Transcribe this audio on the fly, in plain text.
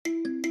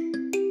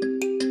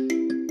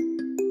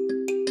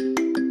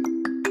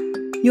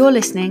You're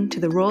listening to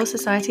the Royal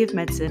Society of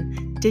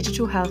Medicine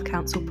Digital Health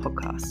Council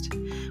podcast,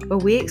 where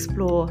we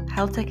explore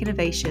health tech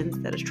innovations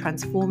that are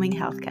transforming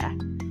healthcare.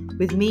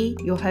 With me,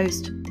 your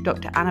host,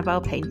 Dr.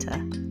 Annabelle Painter.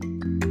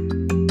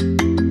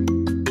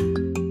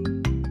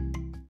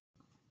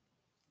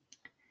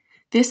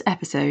 This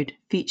episode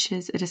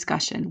features a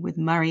discussion with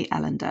Murray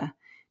Ellender,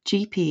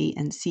 GP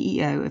and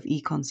CEO of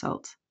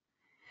eConsult.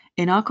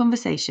 In our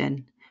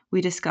conversation, we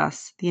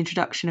discuss the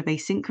introduction of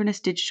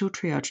asynchronous digital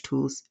triage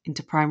tools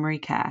into primary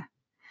care,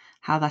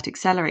 how that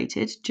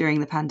accelerated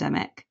during the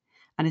pandemic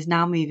and is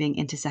now moving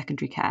into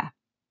secondary care.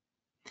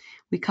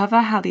 We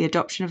cover how the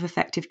adoption of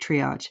effective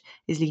triage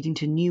is leading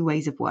to new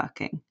ways of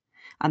working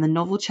and the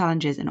novel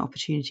challenges and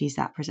opportunities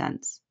that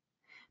presents,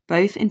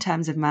 both in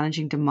terms of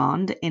managing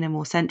demand in a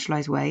more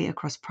centralised way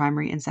across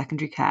primary and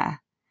secondary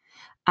care,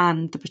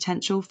 and the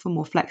potential for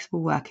more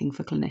flexible working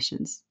for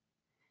clinicians.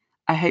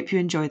 I hope you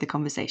enjoy the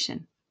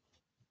conversation.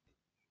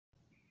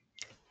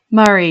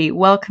 Murray,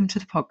 welcome to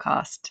the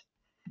podcast.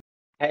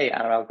 Hey,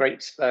 Annabelle, great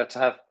to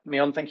have me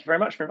on. Thank you very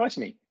much for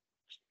inviting me.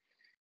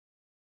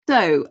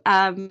 So,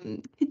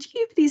 could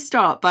you please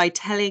start by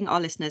telling our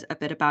listeners a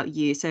bit about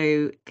you?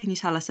 So, can you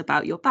tell us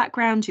about your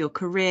background, your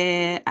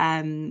career,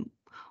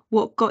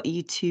 what got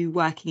you to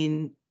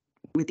working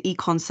with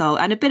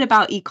eConsult, and a bit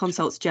about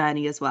eConsult's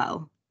journey as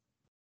well?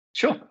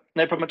 Sure,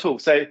 no problem at all.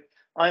 So,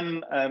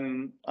 I'm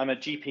a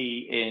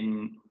GP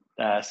in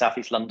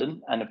Southeast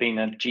London, and have been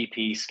a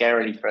GP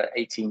scarily for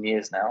 18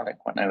 years now. I don't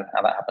quite know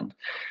how that happened,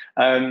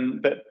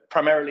 but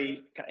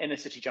primarily inner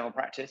city general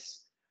practice.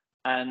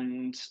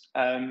 And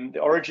the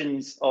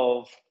origins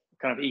of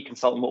kind of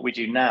eConsult and what we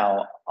do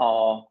now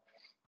are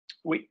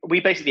we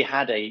basically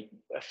had a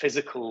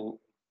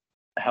physical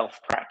health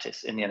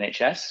practice in the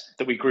NHS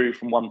that we grew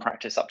from one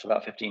practice up to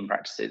about 15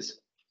 practices.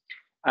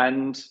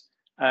 And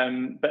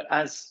but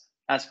as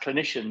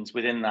clinicians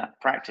within that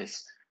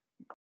practice,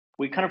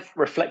 we kind of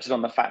reflected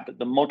on the fact that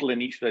the model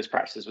in each of those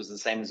practices was the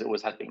same as it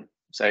always had been.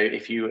 So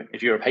if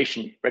you're a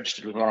patient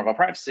registered with one of our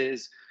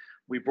practices,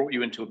 we brought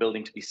you into a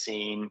building to be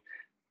seen.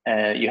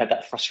 You had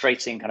that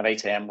frustrating kind of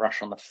 8 a.m.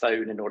 rush on the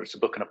phone in order to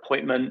book an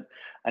appointment.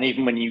 And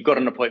even when you got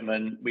an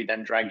appointment, we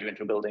then dragged you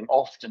into a building,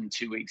 often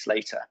 2 weeks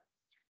later.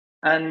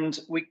 And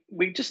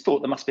we just thought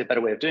there must be a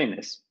better way of doing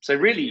this. So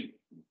really,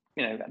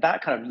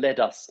 that kind of led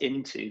us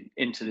into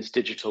this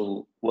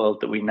digital world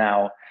that we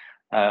now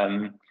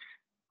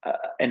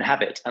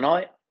inhabit.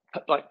 And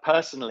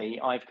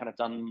personally, I've kind of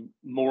done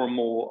more and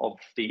more of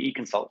the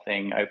eConsult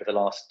thing over the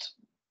last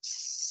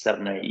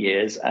 7 or 8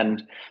 years,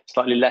 and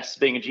slightly less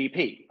being a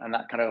GP. And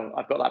that kind of,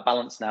 I've got that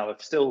balance now of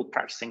still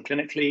practicing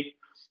clinically,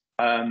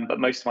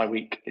 but most of my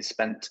week is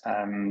spent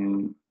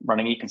running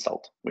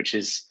eConsult, which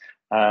is,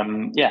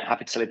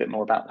 happy to tell you a bit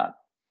more about that.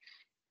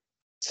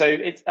 So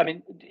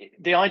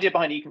the idea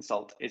behind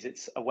eConsult is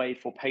it's a way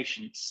for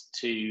patients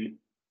to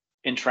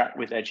interact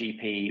with their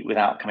GP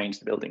without coming into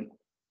the building.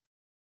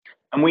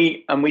 And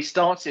we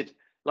started,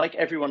 like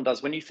everyone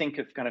does, when you think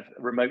of kind of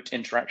remote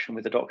interaction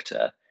with a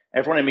doctor,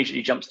 everyone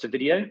immediately jumps to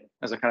video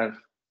as a kind of,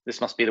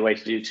 this must be the way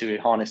to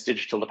harness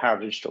digital, the power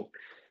of digital.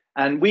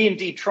 And we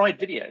indeed tried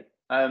video,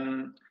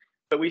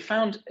 but we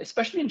found,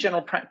 especially in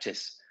general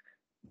practice,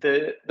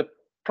 the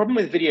problem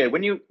with video,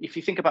 if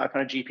you think about a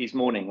kind of GP's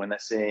morning when they're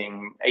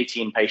seeing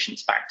 18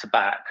 patients back to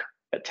back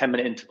at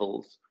 10-minute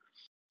intervals,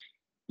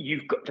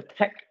 the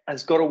tech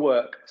has got to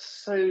work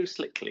so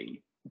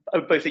slickly,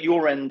 both at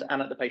your end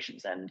and at the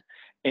patient's end,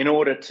 in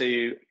order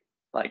to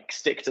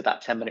stick to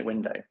that 10-minute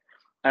window.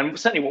 And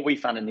certainly what we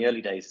found in the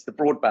early days is the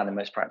broadband in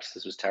most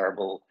practices was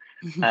terrible,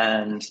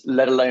 and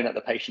let alone at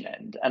the patient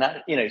end.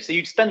 And so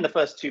you'd spend the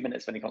first 2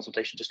 minutes of any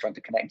consultation just trying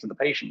to connect to the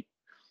patient.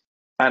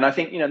 And I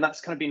think that's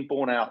kind of been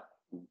borne out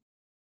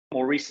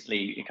more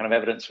recently in kind of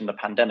evidence from the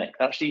pandemic.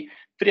 That actually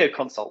video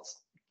consults,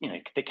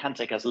 they can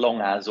take as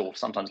long as, or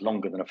sometimes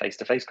longer than, a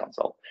face-to-face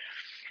consult.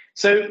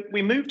 So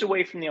we moved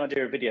away from the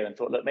idea of video and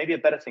thought, look, maybe a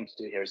better thing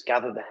to do here is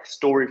gather the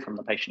story from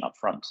the patient up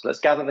front. So let's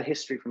gather the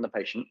history from the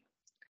patient.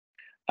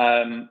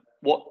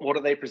 What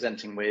are they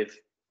presenting with?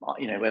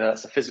 Whether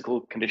that's a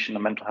physical condition, a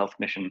mental health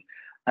condition,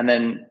 and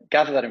then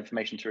gather that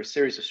information through a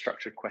series of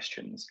structured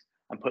questions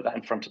and put that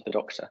in front of the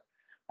doctor.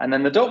 And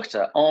then the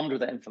doctor, armed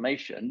with that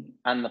information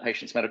and the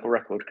patient's medical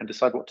record, can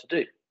decide what to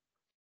do.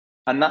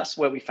 And that's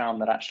where we found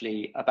that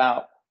actually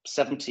about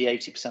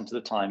 70-80% of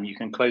the time you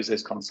can close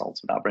those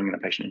consults without bringing the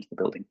patient into the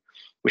building,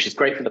 which is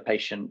great for the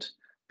patient,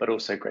 but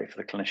also great for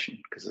the clinician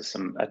because there's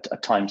a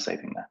time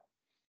saving there.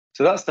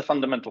 So that's the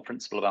fundamental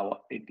principle about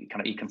what kind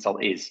of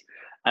eConsult is.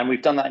 And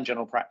we've done that in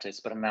general practice,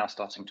 but are now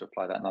starting to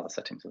apply that in other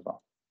settings as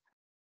well.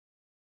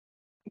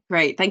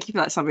 Great, thank you for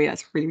that summary.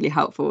 That's really, really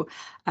helpful.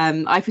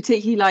 I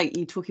particularly like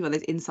you talking about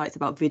those insights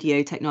about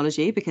video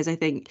technology, because I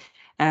think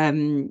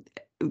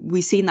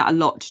we've seen that a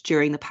lot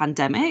during the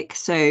pandemic.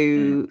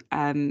 So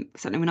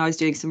certainly when I was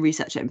doing some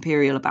research at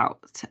Imperial about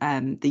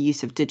the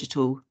use of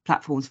digital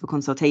platforms for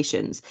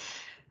consultations,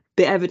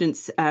 the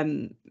evidence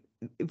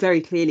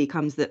very clearly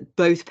comes that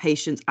both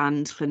patients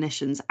and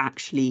clinicians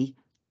actually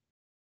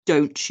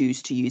don't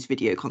choose to use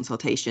video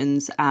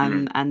consultations,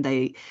 and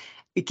they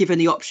given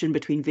the option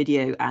between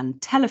video and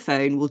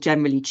telephone, will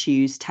generally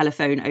choose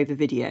telephone over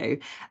video.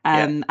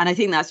 And I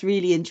think that's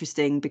really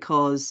interesting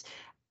because,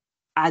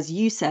 as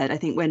you said, I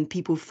think when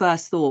people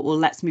first thought, well,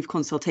 let's move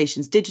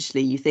consultations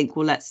digitally, you think,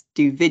 well, let's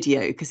do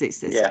video because it's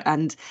this.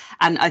 And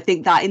I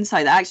think that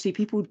insight that actually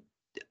people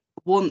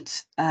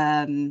want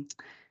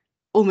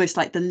almost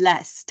like the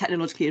less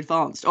technologically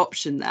advanced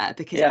option there,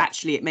 because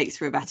actually it makes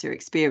for a better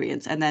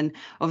experience. And then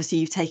obviously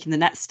you've taken the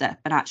next step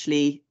and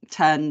actually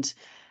turned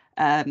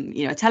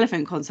a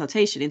telephone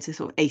consultation into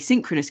sort of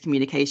asynchronous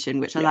communication,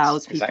 which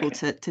allows people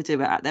to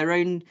do it at their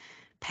own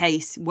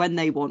pace when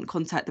they want,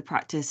 contact the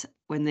practice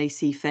when they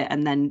see fit,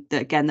 and then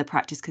again the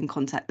practice can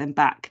contact them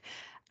back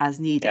as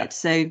needed.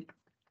 So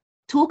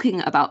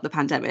talking about the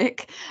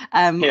pandemic,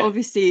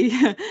 obviously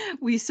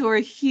we saw a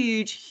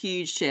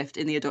huge shift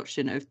in the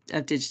adoption of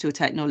digital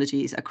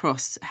technologies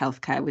across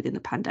healthcare within the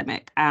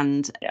pandemic,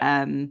 and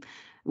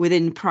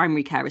within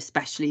primary care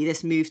especially,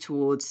 this move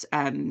towards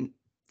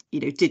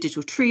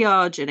digital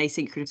triage and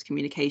asynchronous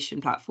communication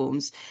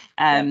platforms.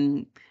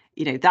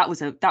 That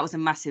was a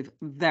massive,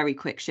 very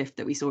quick shift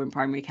that we saw in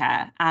primary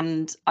care.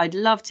 And I'd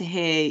love to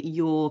hear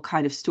your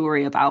kind of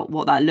story about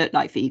what that looked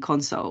like for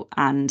eConsult,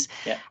 and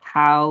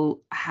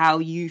how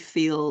you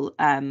feel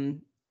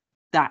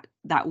that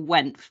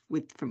went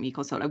from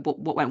eConsult. Like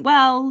what went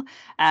well,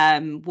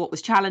 what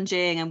was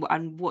challenging,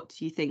 and what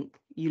do you think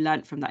you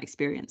learned from that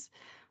experience?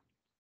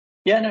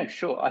 Yeah, no,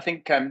 sure. I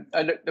think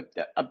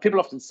people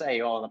often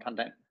say, "Oh, the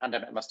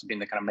pandemic must have been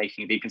the kind of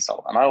making of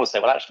eConsult," and I always say,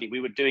 "Well, actually, we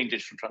were doing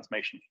digital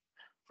transformation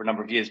for a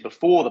number of years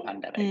before the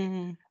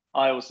pandemic."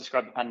 I always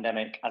describe the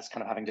pandemic as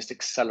kind of having just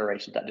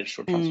accelerated that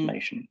digital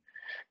transformation.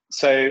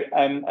 So,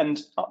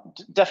 and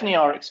definitely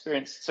our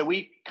experience. So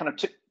we kind of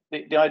took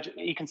the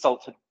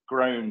eConsult had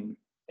grown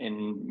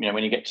in,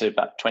 when you get to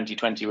about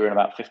 2020, we were in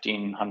about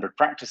 1,500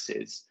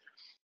 practices.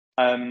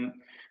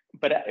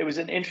 But it was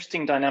an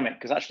interesting dynamic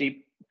because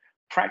actually,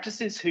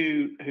 practices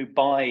who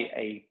buy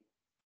a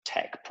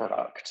tech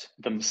product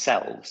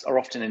themselves are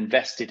often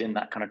invested in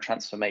that kind of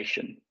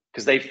transformation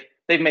because they've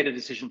made a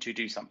decision to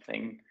do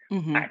something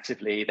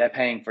actively. They're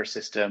paying for a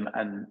system,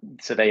 and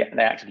so they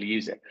actively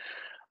use it.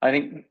 I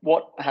think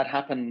what had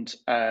happened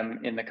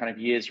in the kind of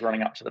years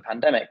running up to the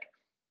pandemic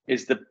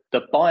is the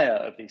buyer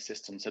of these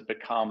systems had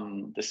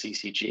become the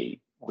CCG,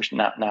 which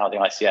now the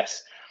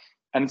ICS.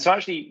 And so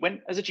actually,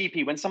 as a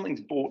GP, when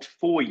something's bought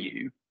for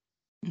you,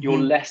 you're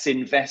less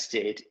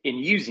invested in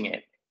using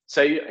it.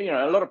 So,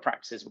 a lot of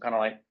practices were kind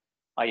of like,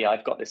 oh yeah,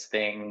 I've got this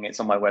thing,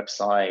 it's on my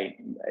website,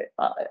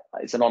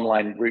 it's an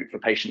online route for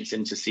patients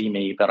in to see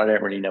me, but I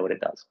don't really know what it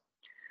does.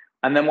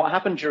 And then what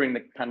happened during the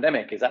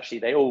pandemic is actually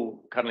they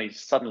all kind of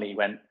suddenly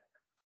went,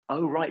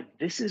 oh, right,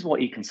 this is what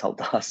eConsult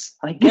does.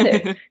 I get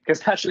it.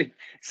 Because actually,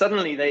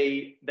 suddenly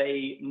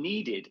they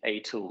needed a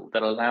tool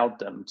that allowed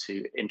them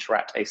to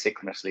interact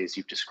asynchronously, as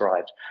you've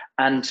described,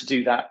 and to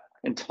do that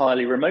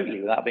entirely remotely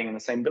without being in the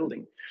same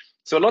building.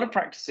 So a lot of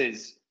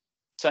practices,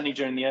 certainly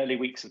during the early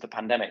weeks of the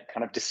pandemic,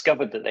 kind of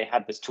discovered that they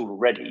had this tool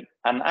already,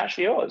 and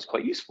actually, it was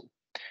quite useful.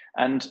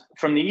 And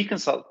from the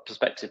eConsult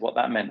perspective, what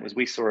that meant was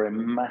we saw a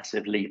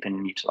massive leap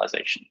in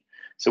utilization.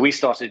 So we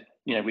started,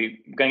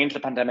 going into the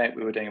pandemic,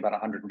 we were doing about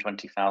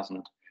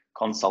 120,000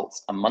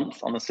 consults a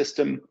month on the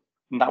system,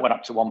 and that went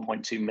up to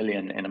 1.2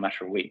 million in a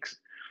matter of weeks.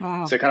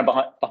 Wow. So kind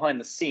of behind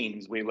the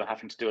scenes, we were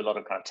having to do a lot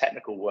of kind of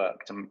technical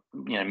work to,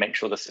 make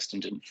sure the system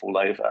didn't fall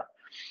over,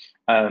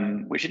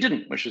 which it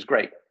didn't, which was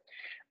great.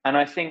 And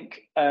I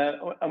think,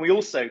 and we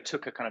also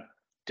took a kind of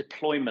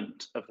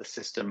deployment of the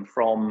system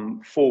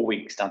from 4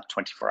 weeks down to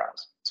 24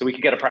 hours. So we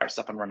could get a practice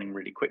up and running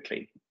really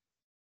quickly.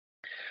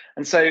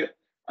 And so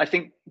I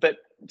think that,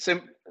 so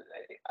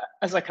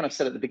as I kind of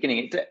said at the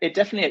beginning, it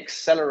definitely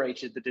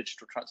accelerated the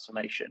digital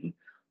transformation.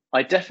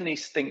 I definitely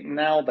think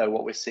now, though,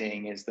 what we're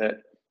seeing is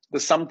that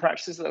there's some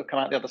practices that have come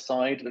out the other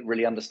side that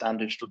really understand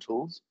digital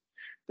tools.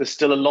 There's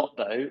still a lot,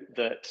 though,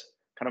 that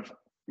kind of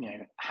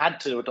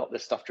had to adopt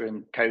this stuff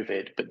during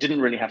COVID, but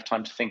didn't really have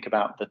time to think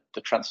about the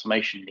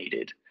transformation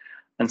needed.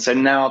 And so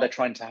now they're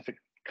trying to have to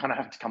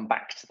come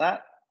back to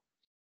that.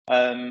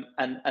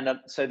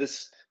 So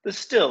there's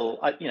still,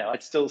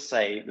 I'd still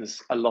say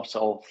there's a lot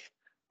of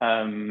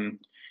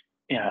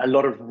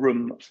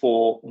room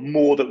for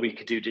more that we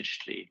could do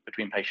digitally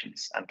between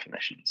patients and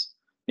clinicians.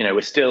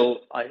 We're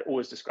still, I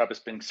always describe us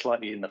being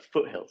slightly in the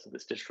foothills of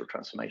this digital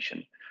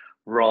transformation,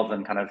 rather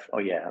than kind of,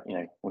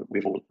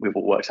 we've all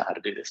worked out how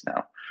to do this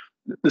now.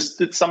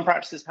 Some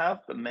practices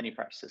have, but many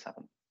practices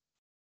haven't.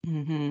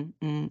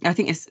 I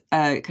think it's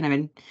kind of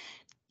in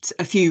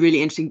a few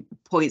really interesting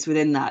points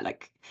within that.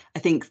 Like, I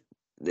think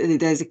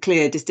there's a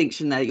clear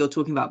distinction there you're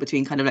talking about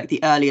between kind of like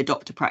the early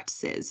adopter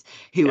practices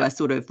who are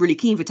sort of really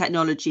keen for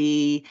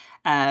technology,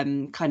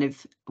 kind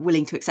of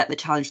willing to accept the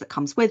challenge that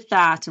comes with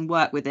that and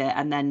work with it,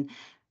 and then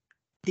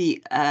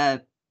the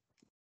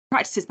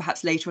practices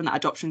perhaps later on that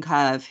adoption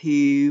curve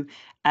who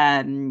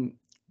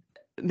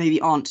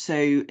maybe aren't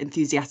so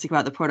enthusiastic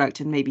about the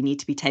product and maybe need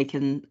to be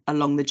taken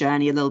along the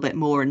journey a little bit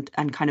more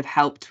and kind of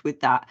helped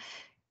with that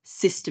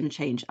system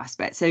change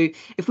aspect. So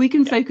if we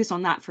can focus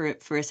on that for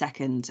a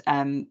second,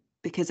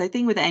 because I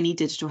think with any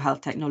digital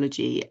health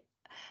technology,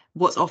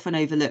 what's often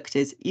overlooked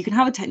is you can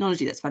have a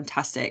technology that's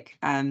fantastic,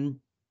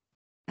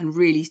 and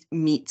really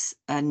meets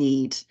a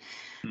need.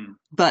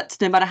 But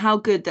no matter how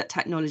good that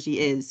technology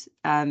is,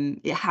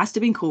 it has to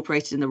be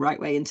incorporated in the right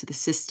way into the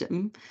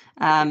system,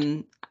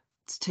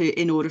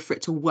 in order for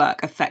it to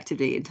work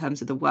effectively in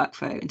terms of the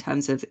workflow, in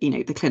terms of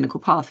the clinical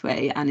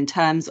pathway, and in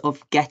terms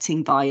of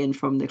getting buy-in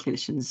from the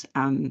clinicians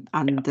and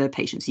the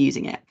patients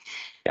using it.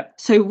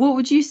 So what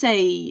would you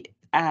say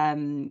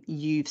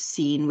you've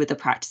seen with the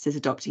practices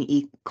adopting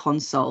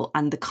eConsult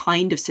and the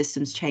kind of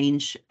systems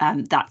change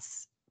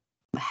that's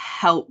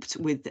helped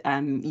with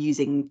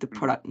using the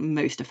product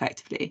most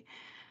effectively?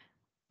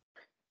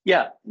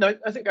 Yeah, no,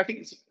 I think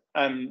it's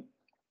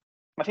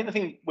I think the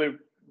thing we're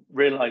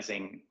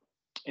realizing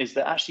is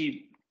that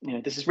actually,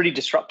 this is really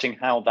disrupting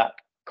how that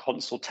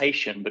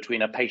consultation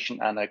between a patient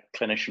and a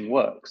clinician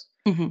works.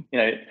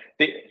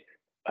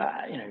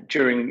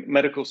 During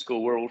medical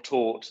school, we're all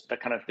taught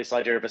that kind of this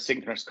idea of a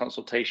synchronous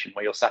consultation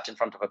where you're sat in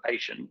front of a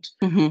patient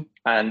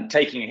and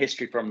taking a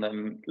history from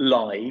them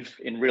live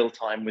in real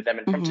time with them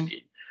in front of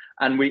you.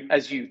 And we,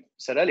 as you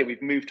said earlier,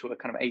 we've moved to a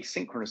kind of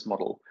asynchronous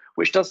model,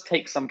 which does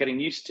take some getting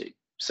used to.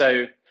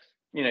 So,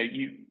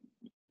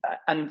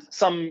 and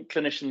some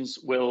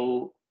clinicians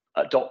will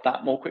adopt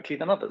that more quickly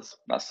than others.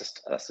 That's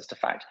just a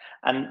fact.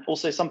 And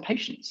also some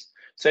patients.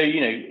 So,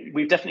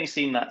 we've definitely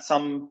seen that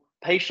some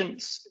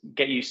patients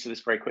get used to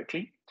this very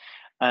quickly,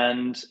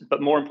 but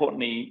more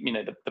importantly,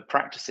 the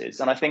practices.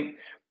 And I think,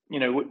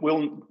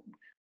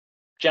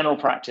 general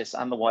practice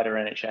and the wider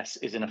NHS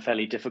is in a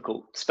fairly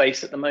difficult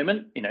space at the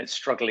moment. It's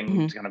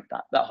struggling to kind of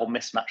that whole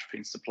mismatch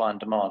between supply and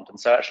demand. And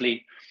so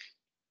actually,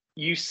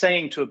 you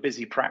saying to a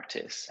busy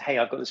practice, hey,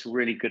 I've got this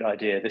really good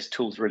idea, this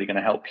tool's really going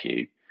to help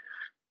you.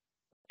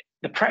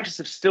 The practice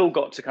have still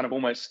got to kind of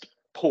almost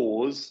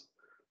pause,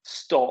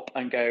 stop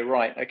and go,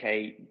 right,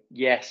 okay,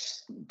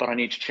 yes, but I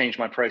need to change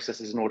my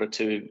processes in order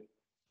to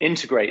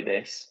integrate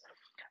this.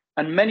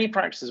 And many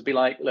practices will be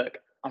like, look,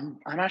 I'm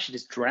actually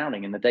just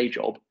drowning in the day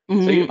job. So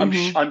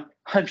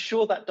I'm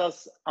sure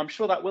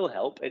that will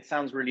help. It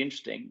sounds really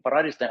interesting, but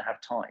I just don't have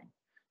time.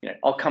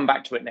 I'll come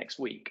back to it next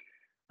week.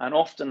 And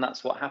often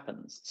that's what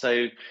happens.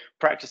 So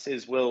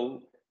practices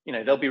will,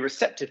 they'll be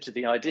receptive to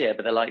the idea,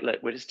 but they're like,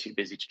 look, we're just too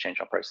busy to change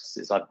our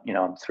processes.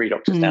 I'm 3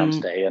 doctors down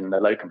today and the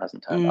locum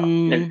hasn't turned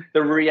up.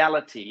 The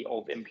reality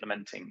of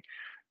implementing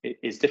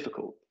is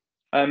difficult.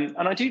 And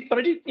I think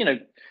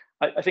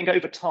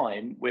over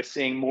time, we're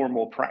seeing more and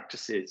more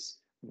practices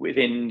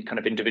within kind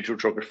of individual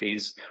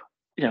geographies.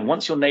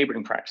 Once your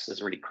neighboring practice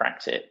has really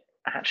cracked it,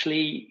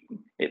 actually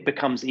it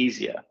becomes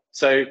easier.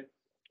 So,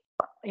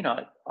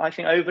 I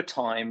think over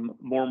time,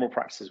 more and more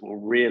practices will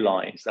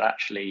realize that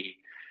actually,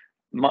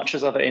 much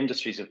as other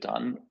industries have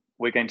done,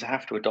 we're going to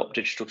have to adopt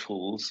digital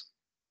tools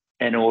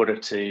in order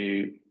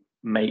to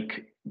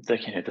make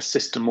the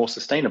system more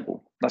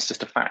sustainable. That's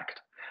just a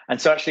fact. And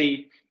so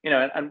actually,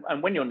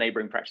 and when your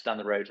neighboring practice down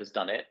the road has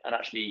done it, and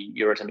actually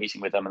you're at a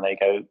meeting with them and they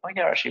go, oh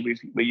yeah, actually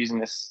we're using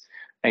this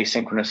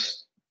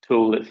asynchronous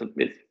tool that's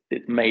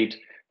made,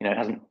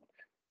 hasn't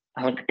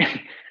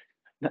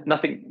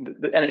nothing.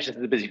 The NHS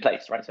is a busy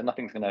place, right? So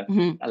nothing's going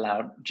to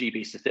allow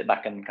GPs to sit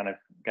back and kind of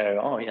go,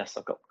 oh yes,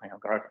 I've got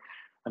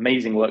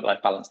amazing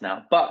work-life balance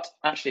now. But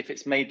actually, if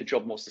it's made the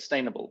job more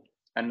sustainable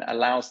and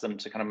allows them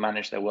to kind of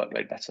manage their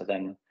workload better,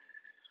 then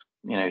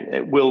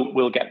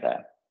we'll get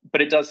there.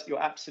 But it does.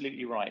 You're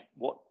absolutely right.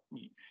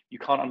 You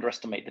can't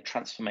underestimate the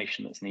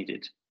transformation that's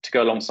needed to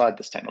go alongside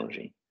this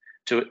technology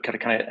to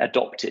kind of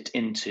adopt it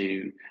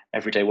into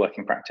everyday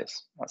working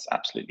practice. That's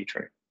absolutely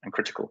true and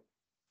critical.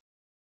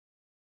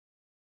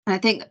 And I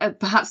think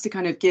perhaps to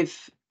kind of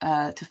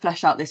to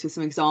flesh out this with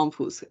some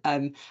examples,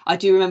 I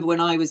do remember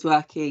when I was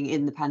working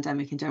in the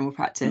pandemic in general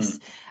practice,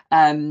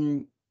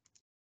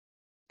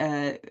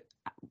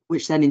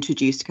 which then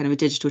introduced kind of a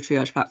digital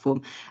triage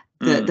platform,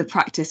 the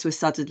practice was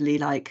suddenly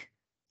like,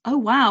 oh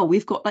wow,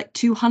 we've got like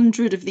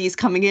 200 of these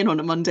coming in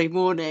on a Monday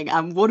morning,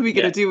 and what are we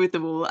going to do with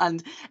them all?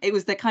 And it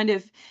was the kind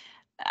of,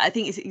 I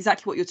think it's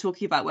exactly what you're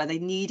talking about, where they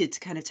needed to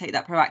kind of take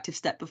that proactive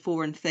step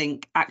before and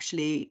think,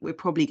 actually, we're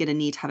probably going to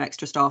need to have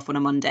extra staff on a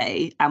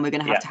Monday, and we're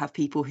going to have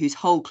people whose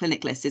whole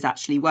clinic list is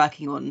actually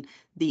working on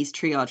these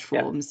triage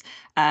forms.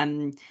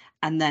 And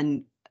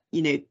then,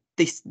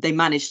 they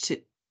managed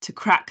to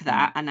crack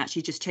that and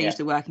actually just change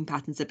the working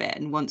patterns a bit.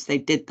 And once they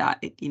did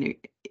that,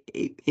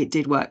 it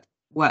did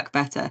work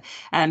better.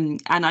 And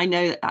I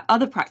know that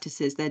other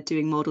practices, they're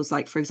doing models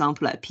like, for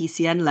example, at a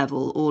PCN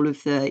level, all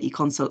of the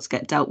eConsults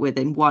get dealt with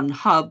in one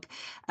hub,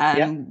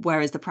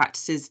 whereas the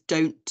practices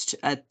don't.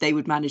 They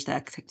would manage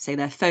their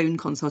phone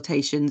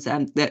consultations,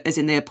 as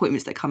in the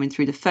appointments that come in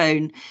through the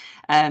phone,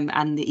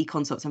 and the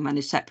eConsults are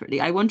managed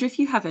separately. I wonder if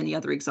you have any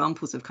other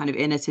examples of kind of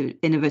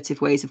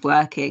innovative ways of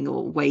working,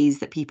 or ways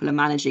that people are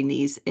managing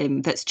these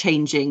that's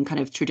changing kind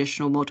of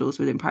traditional models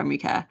within primary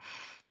care.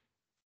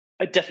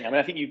 Definitely. I mean,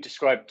 I think you've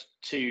described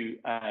two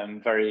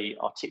very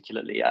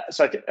articulately. And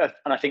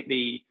I think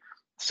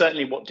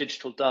certainly what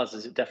digital does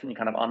is it definitely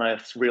kind of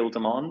unearths real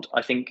demand.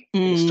 I think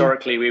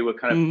historically we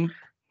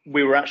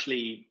were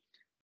actually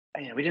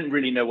we didn't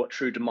really know what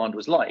true demand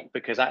was like,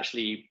 because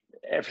actually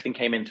everything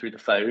came in through the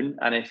phone.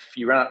 And if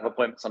you ran out of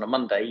appointments on a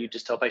Monday, you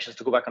just tell patients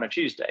to go back on a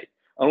Tuesday.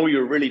 And all you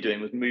were really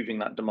doing was moving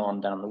that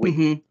demand down the week.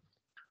 Mm-hmm.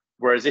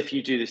 Whereas if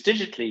you do this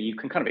digitally, you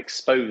can kind of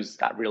expose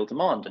that real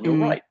demand. And you're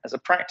right, as a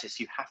practice,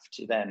 you have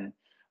to then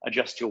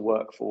adjust your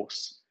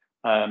workforce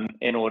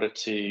in order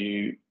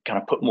to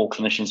kind of put more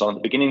clinicians on at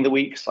the beginning of the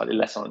week, slightly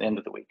less on at the end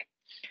of the week.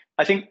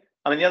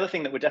 I mean, the other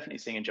thing that we're definitely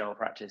seeing in general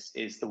practice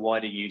is the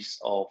wider use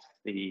of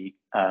the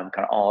kind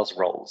of R's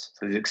roles,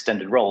 so these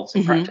extended roles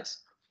in practice.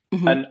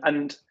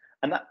 And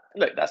that,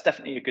 look, that's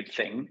definitely a good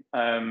thing.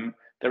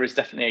 There is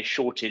definitely a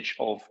shortage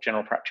of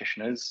general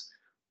practitioners.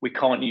 We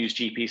can't use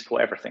GPs for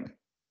everything.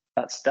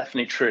 That's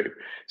definitely true.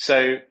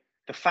 So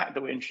the fact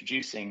that we're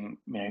introducing,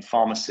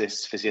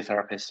 pharmacists,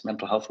 physiotherapists,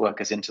 mental health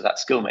workers into that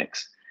skill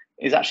mix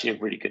is actually a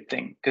really good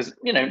thing, because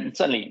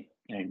certainly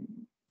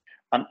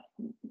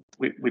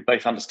we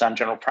both understand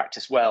general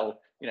practice well.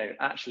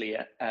 Actually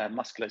a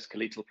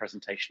musculoskeletal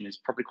presentation is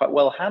probably quite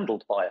well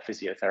handled by a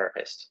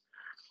physiotherapist.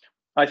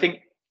 I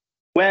think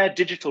where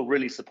digital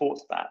really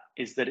supports that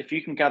is that if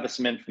you can gather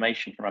some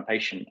information from a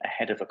patient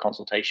ahead of a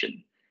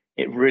consultation,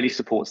 it really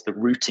supports the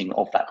routing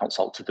of that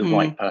consult to the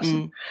right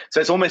person. So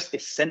it's almost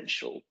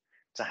essential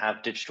to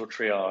have digital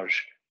triage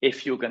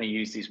if you're going to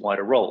use these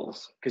wider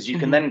roles, because you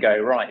can then go,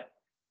 right,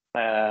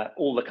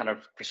 all the kind of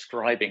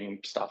prescribing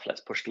stuff,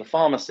 let's push to the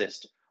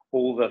pharmacist,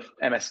 all the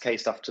MSK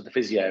stuff to the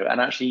physio. And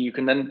actually you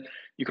can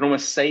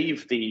almost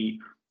save the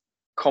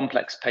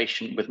complex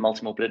patient with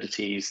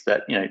multimorbidities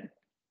that,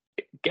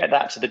 get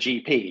that to the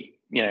GP,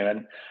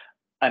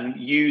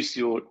 and use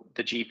the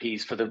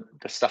GPs for the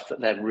stuff that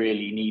they're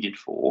really needed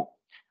for.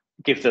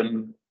 Give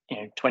them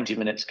 20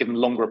 minutes, give them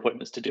longer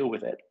appointments to deal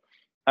with it.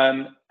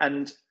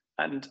 And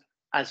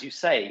as you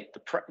say,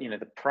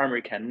 the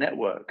primary care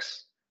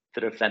networks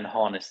that have then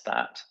harnessed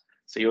that.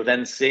 So you're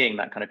then seeing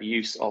that kind of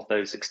use of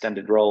those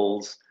extended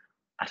roles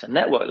at a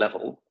network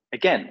level.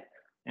 Again,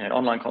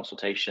 online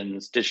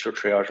consultations, digital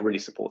triage really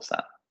supports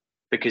that,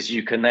 because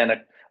you can then,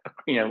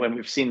 when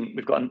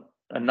we've got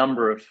a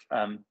number of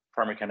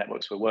primary care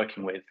networks we're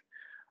working with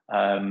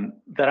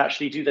that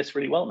actually do this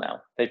really well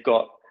now. They've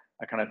got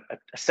a kind of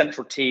a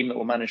central team that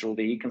will manage all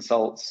the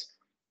eConsults,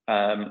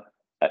 a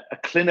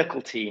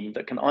clinical team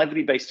that can either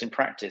be based in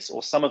practice,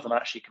 or some of them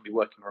actually can be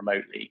working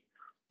remotely,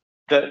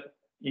 that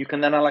you can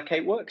then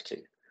allocate work to.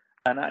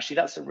 And actually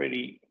that's a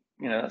really,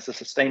 that's a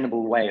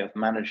sustainable way of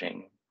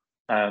managing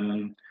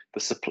the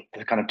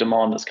kind of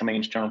demand that's coming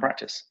into general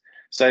practice.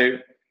 So,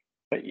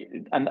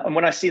 and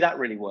when I see that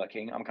really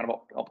working, I'm kind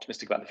of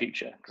optimistic about the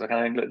future, because I kind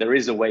of think, look, there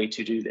is a way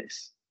to do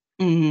this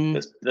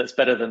that's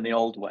better than the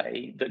old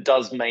way. That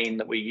does mean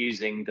that we're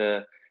using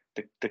the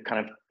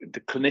kind of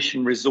the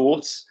clinician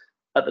resource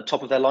at the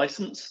top of their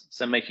license,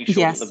 so making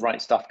sure that the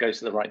right stuff goes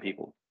to the right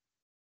people.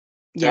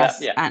 So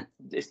and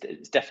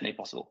it's definitely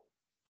possible.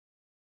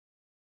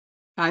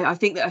 I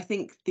think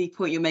the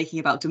point you're making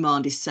about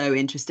demand is so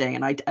interesting,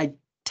 and I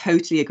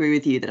totally agree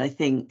with you that I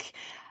think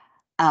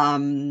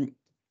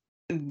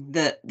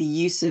that the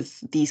use of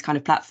these kind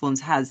of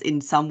platforms has in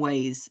some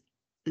ways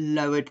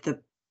lowered the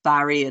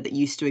barrier that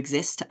used to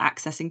exist to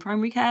accessing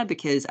primary care,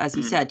 because as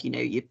you said,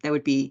 there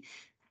would be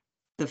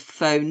the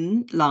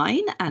phone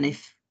line, and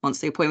if once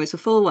the appointments were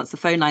full, once the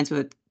phone lines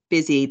were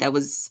busy, there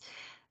was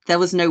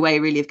no way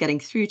really of getting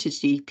through to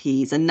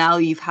GPs. And now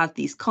you've had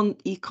these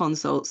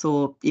eConsults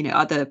or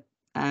other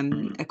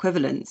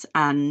equivalents,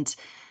 and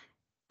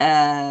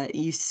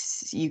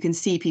you can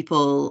see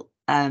people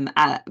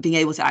being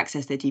able to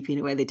access their GP in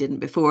a way they didn't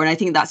before. And I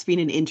think that's been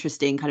an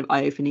interesting kind of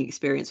eye-opening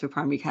experience for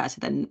primary care to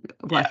then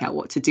work out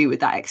what to do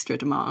with that extra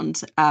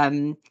demand.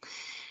 But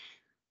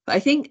I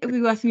think it would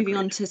be worth moving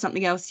on to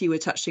something else you were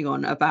touching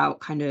on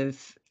about kind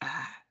of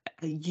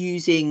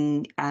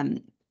using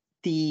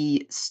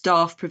the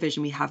staff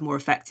provision we have more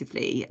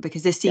effectively,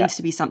 because this seems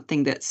to be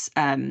something that's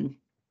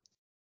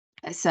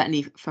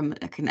certainly from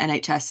like an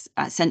NHS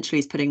centrally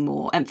is putting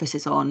more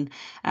emphasis on.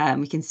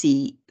 We can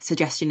see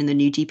suggestion in the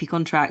new GP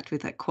contract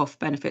with like QoF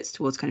benefits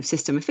towards kind of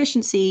system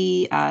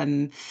efficiency,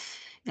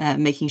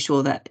 making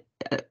sure that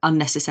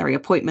unnecessary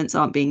appointments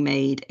aren't being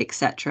made,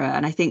 etc.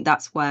 And I think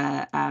that's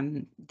where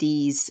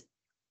these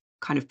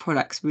kind of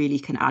products really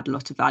can add a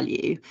lot of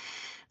value.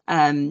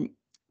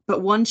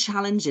 But one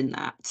challenge in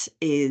that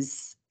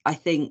is, I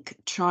think,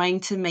 trying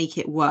to make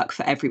it work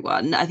for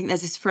everyone. I think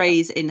there's this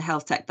phrase in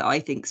health tech that I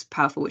think is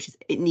powerful, which is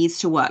it needs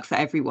to work for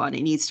everyone.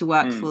 It needs to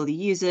work for the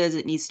users.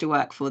 It needs to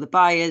work for the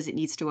buyers. It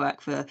needs to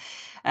work for,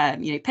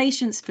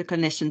 patients, for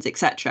clinicians,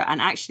 etc. And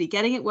actually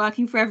getting it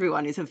working for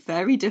everyone is a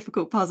very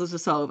difficult puzzle to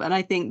solve. And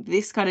I think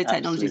this kind of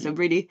technology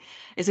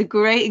is a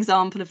great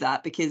example of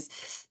that, because,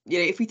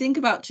 if we think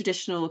about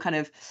traditional kind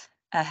of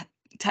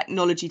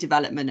technology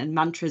development and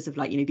mantras of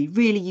like, be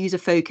really user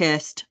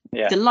focused,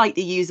 delight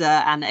the user,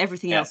 and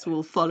everything else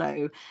will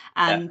follow.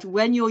 And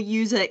when your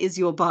user is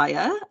your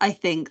buyer, I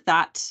think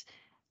that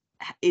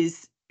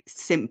is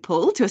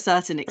simple to a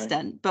certain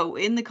extent. But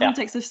in the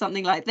context of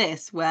something like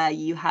this, where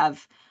you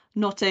have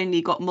not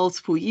only got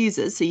multiple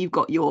users, so you've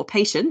got your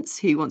patients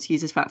who want to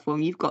use this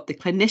platform, you've got the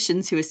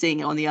clinicians who are seeing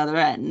it on the other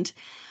end,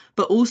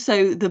 but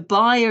also the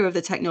buyer of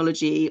the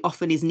technology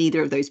often is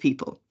neither of those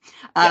people.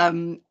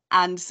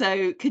 And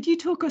so could you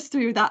talk us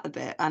through that a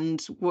bit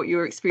and what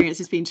your experience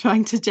has been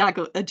trying to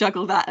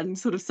juggle that and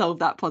sort of solve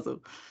that puzzle?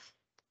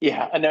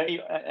 Yeah, I know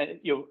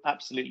you're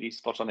absolutely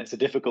spot on. It's a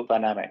difficult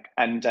dynamic,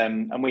 and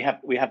we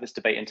have this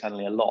debate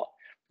internally a lot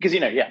because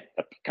a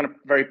kind of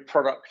very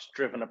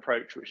product-driven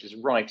approach, which is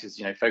right,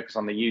 is focus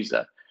on the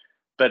user.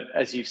 But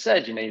as you've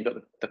said, you've got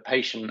the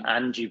patient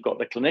and you've got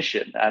the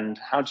clinician, and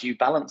how do you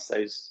balance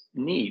those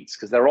needs?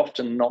 Because they're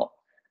often not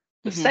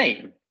the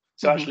same.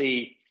 So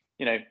actually,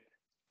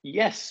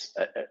 yes,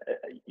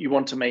 you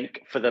want to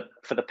make for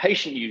the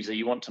patient user,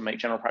 you want to make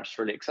general practice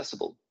really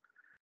accessible.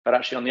 But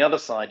actually, on the other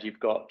side, you've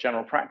got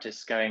general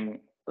practice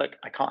going, look,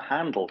 I can't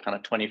handle kind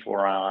of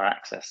 24-hour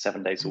access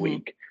 7 days a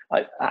week.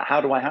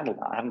 How do I handle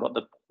that? I haven't got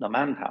the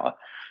manpower.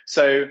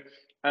 So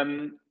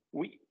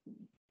we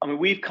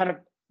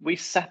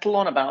settle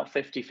on about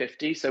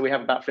 50-50. So we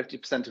have about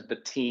 50% of the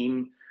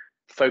team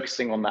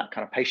focusing on that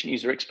kind of patient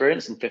user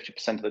experience and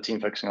 50% of the team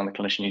focusing on the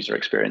clinician user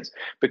experience,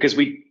 because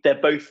they're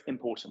both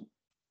important.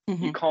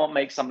 You can't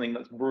make something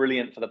that's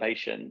brilliant for the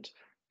patient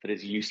that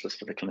is useless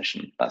for the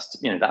clinician.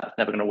 That's never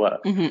going to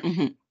work.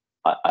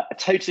 I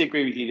totally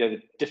agree with you.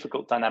 The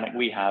difficult dynamic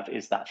we have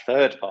is that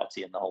third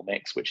party in the whole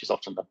mix, which is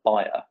often the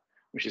buyer,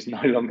 which is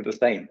no longer the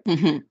same.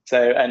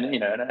 So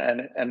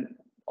and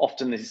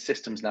often these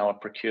systems now are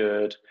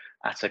procured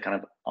at a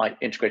kind of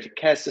integrated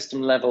care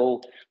system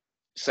level,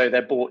 so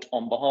they're bought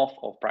on behalf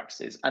of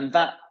practices, and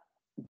that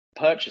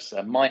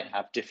purchaser might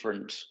have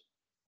different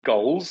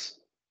goals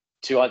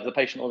to either the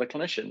patient or the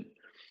clinician.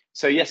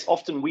 So yes,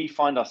 often we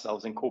find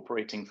ourselves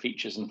incorporating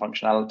features and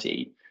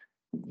functionality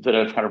that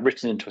are kind of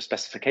written into a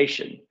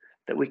specification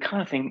that we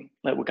kind of think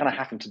that we're going to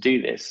have to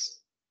do this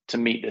to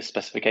meet this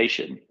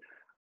specification,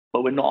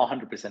 but we're not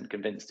 100%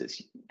 convinced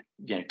it's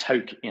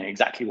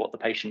exactly what the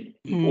patient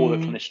or the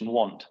clinician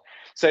want.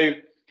 So,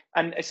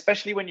 and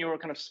especially when you're a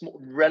kind of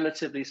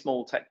relatively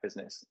small tech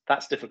business,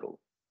 that's difficult,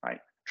 right?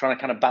 Trying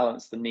to kind of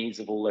balance the needs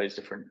of all those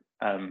different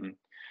the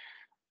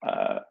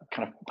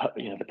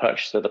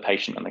purchaser, the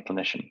patient, and the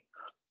clinician.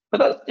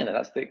 But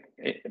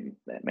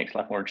it makes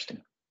life more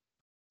interesting.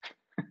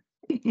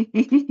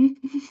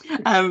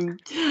 And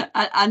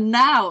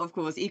now, of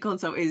course,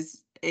 eConsult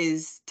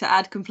is to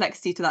add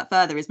complexity to that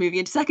further, is moving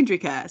into secondary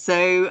care.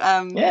 So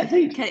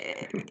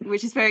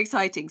which is very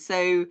exciting.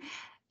 So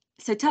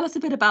tell us a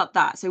bit about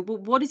that. So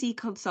what is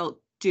eConsult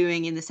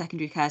doing in the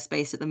secondary care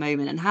space at the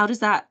moment, and how is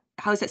that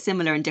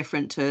similar and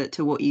different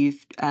to what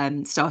you've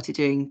started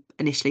doing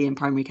initially in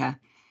primary care?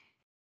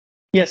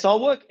 Yeah, so our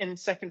work in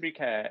secondary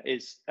care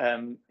is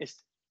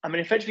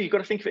effectively you've got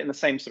to think of it in the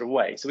same sort of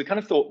way. So we kind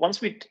of thought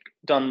once we'd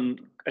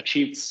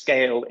achieved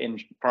scale in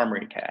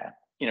primary care,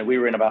 we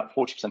were in about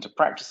 40% of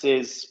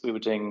practices, we were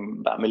doing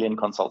about 1 million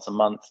consults a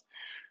month.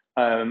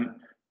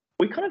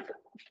 We kind of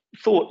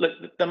thought, look,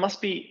 there must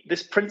be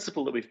this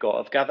principle that we've got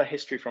of gather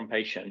history from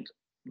patient,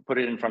 put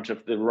it in front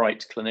of the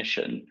right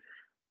clinician.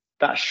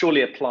 That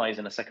surely applies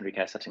in a secondary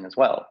care setting as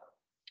well.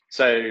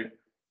 So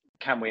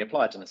can we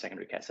apply it in a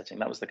secondary care setting?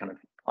 That was the kind of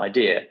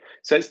idea.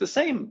 So it's the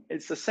same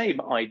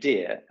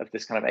idea of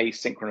this kind of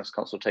asynchronous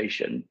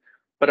consultation,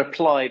 but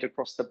applied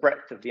across the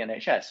breadth of the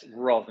NHS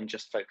rather than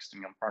just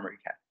focusing on primary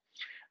care.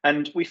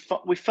 And we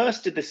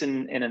first did this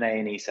in an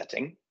A&E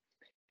setting,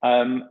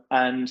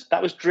 and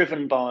that was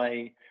driven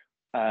by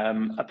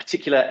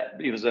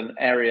it was an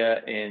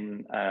area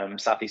in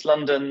Southeast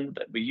London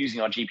that we're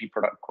using our GP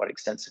product quite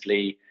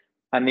extensively,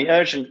 and the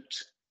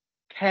urgent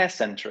care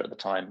centre at the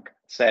time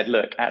said,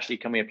 look, actually,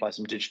 can we apply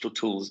some digital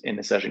tools in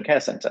this urgent care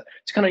centre?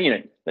 It's kind of,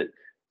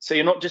 so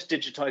you're not just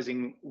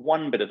digitizing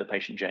one bit of the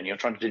patient journey, you're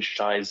trying to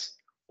digitize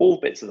all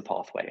bits of the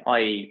pathway,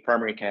 i.e.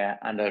 primary care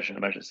and urgent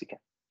emergency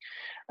care.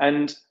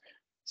 And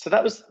so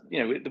that was,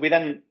 we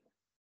then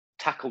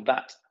tackled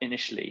that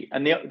initially.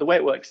 And the way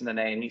it works in an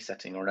A&E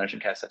setting or an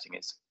urgent care setting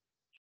is,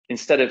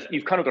 instead of,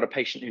 you've kind of got a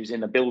patient who's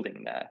in a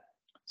building there.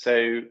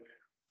 So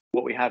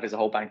what we have is a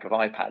whole bank of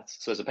iPads.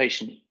 So as a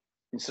patient,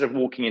 instead of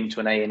walking into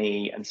an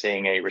A&E and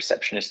seeing a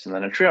receptionist and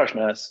then a triage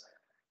nurse,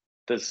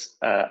 there's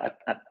an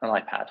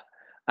iPad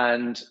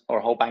or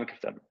a whole bank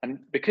of them. And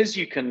because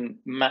you can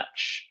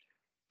match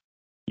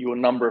your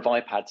number of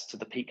iPads to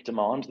the peak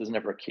demand, there's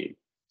never a queue.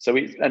 So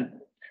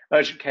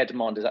urgent care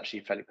demand is actually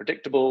fairly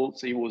predictable,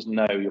 so you always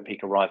know your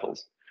peak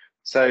arrivals.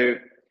 So,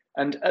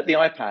 and at the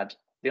iPad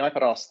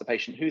asks the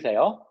patient who they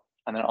are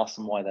and then asks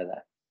them why they're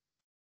there.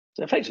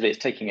 So effectively, it's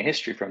taking a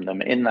history from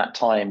them in that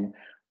time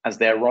as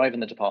they arrive in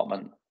the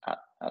department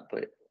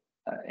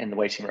in the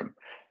waiting room.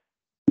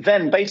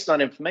 Then, based on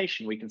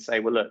information, we can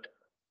say, well, look,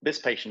 this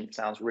patient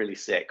sounds really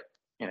sick,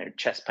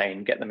 chest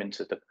pain, get them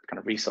into the kind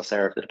of resource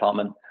area of the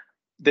department.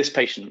 This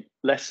patient,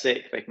 less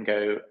sick, they can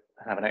go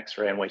have an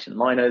X-ray and wait in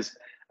minors.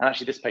 And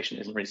actually, this patient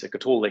isn't really sick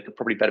at all. They could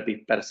probably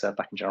be better served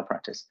back in general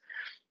practice.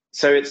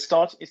 So it's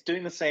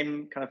doing the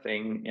same kind of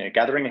thing,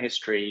 gathering a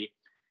history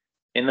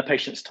in the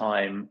patient's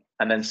time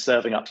and then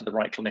serving up to the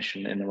right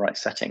clinician in the right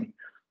setting.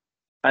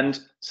 And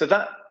so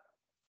that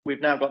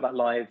we've now got that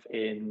live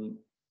in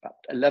about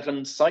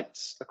 11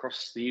 sites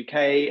across the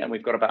UK, and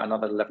we've got about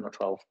another 11 or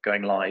 12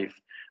 going live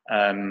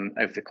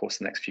over the course of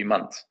the next few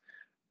months.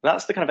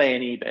 That's the kind of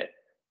A&E bit.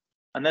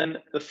 And then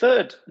the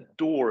third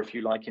door, if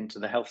you like, into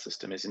the health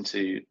system is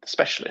into the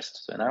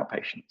specialists and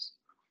outpatients.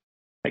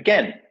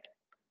 Again,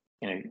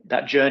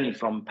 that journey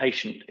from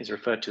patient is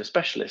referred to a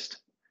specialist.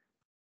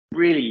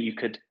 Really, you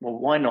could, well,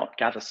 why not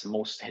gather some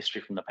more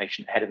history from the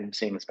patient ahead of them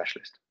seeing the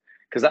specialist?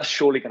 Because that's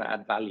surely going to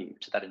add value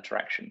to that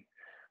interaction.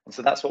 And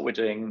so that's what we're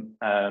doing.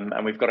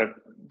 And we've got a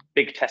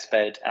big test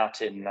bed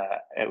out in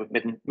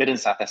Mid and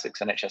South Essex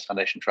NHS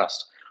Foundation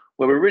Trust,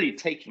 where we're really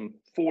taking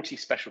 40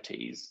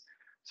 specialties,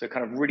 so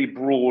kind of really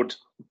broad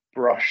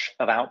brush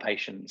of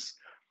outpatients,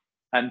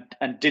 and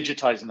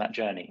digitizing that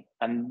journey.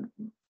 And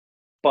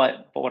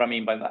but what I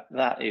mean by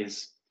that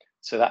is,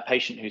 so that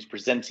patient who's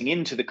presenting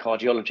into the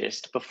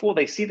cardiologist, before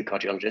they see the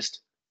cardiologist,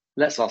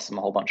 let's ask them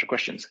a whole bunch of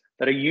questions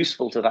that are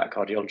useful to that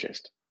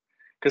cardiologist.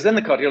 Because then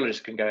the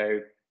cardiologist can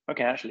go,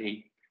 okay,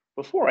 actually,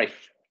 before I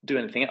do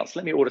anything else,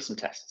 let me order some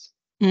tests,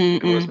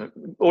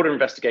 order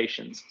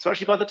investigations. So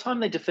actually, by the time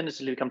they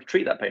definitively come to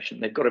treat that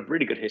patient, they've got a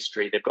really good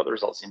history, they've got the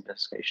results of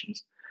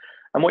investigations.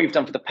 And what you've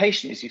done for the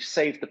patient is you've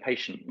saved the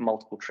patient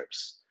multiple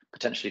trips,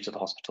 potentially to the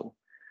hospital.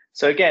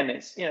 So again,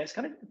 it's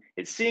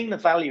seeing the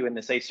value in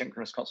this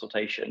asynchronous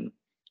consultation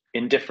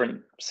in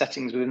different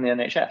settings within the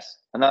NHS.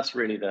 And that's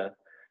really the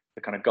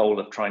kind of goal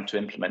of trying to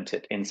implement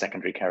it in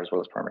secondary care as well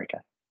as primary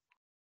care.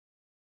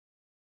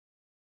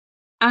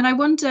 And I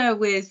wonder,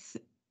 with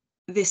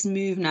this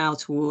move now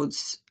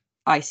towards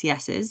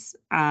ICSs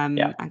and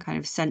kind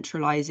of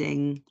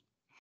centralizing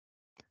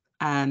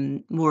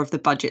more of the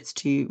budgets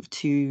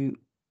to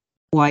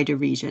wider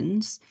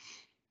regions,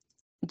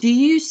 do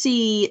you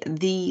see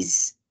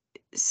these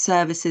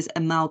services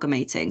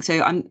amalgamating?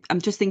 So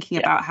I'm just thinking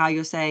about how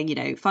you're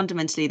saying,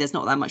 fundamentally there's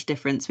not that much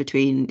difference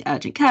between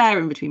urgent care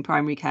and between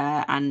primary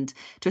care, and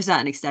to a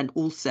certain extent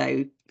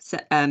also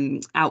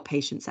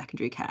outpatient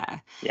secondary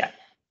care. Yeah.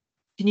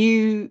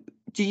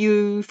 Do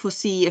you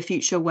foresee a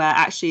future where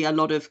actually a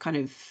lot of kind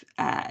of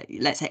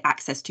let's say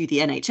access to the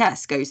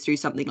NHS goes through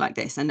something like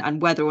this,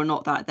 and whether or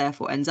not that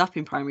therefore ends up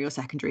in primary or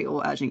secondary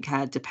or urgent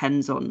care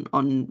depends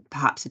on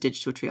perhaps a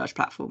digital triage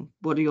platform?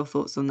 What are your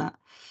thoughts on that?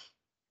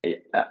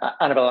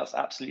 Annabelle, that's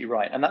absolutely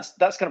right. And that's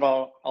kind of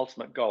our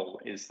ultimate goal,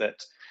 is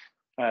that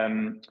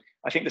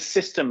I think the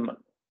system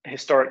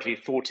historically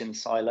thought in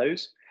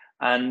silos,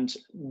 and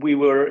we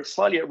were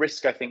slightly at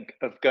risk, I think,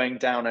 of going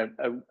down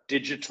into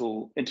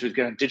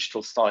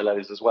digital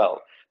silos as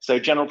well. So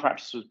general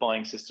practice was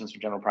buying systems for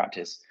general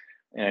practice.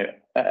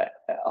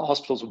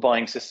 Hospitals were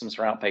buying systems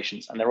for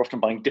outpatients, and they're often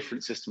buying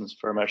different systems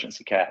for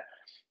emergency care.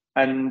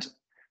 And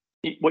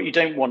what you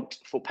don't want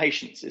for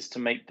patients is to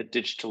make the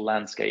digital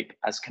landscape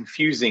as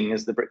confusing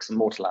as the bricks and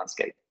mortar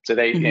landscape. So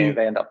they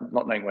end up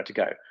not knowing where to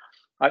go.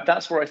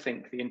 That's where I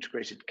think the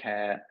integrated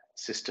care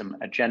system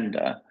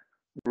agenda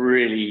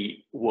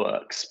really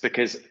works,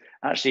 because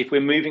actually, if we're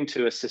moving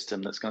to a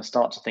system that's going to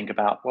start to think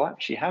about, well,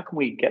 actually, how can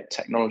we get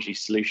technology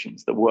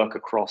solutions that work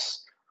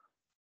across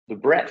the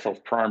breadth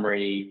of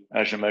primary,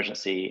 urgent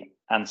emergency,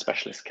 and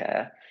specialist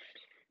care?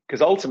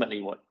 Because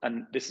ultimately,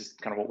 and this is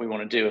kind of what we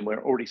want to do, and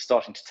we're already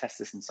starting to test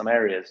this in some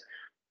areas.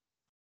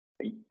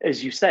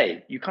 As you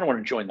say, you kind of want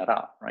to join that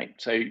up, right?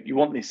 So you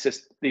want these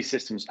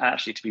systems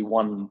actually to be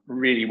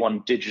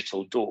one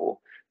digital door.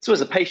 So as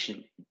a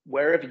patient,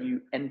 wherever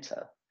you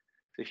enter,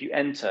 if you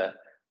enter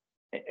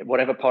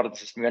whatever part of the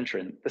system you enter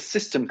in, the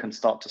system can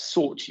start to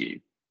sort you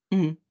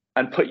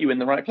and put you in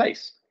the right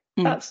place.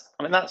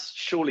 That's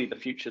surely the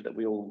future that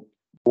we all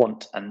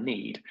want and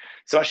need.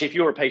 So actually, if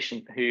you're a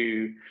patient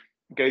who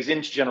goes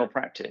into general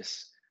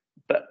practice,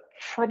 but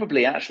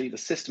probably actually the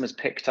system has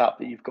picked up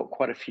that you've got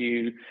quite a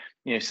few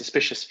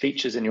suspicious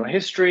features in your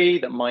history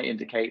that might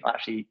indicate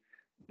actually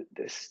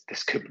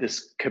this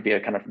could be a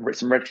kind of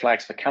some red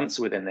flags for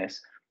cancer within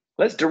this.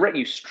 Let's direct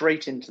you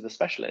straight into the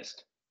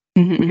specialist.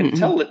 We can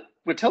tell the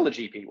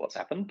GP what's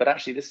happened, but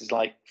actually this is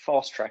like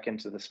fast track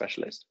into the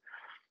specialist.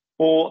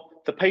 Or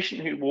the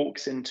patient who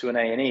walks into an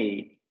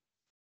A&E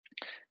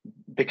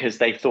because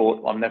they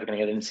thought, well, I'm never going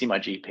to get in and see my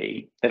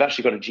GP. They've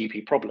actually got a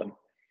GP problem.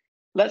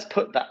 Let's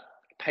put that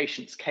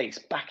patient's case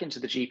back into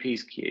the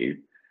GP's queue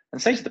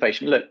and say to the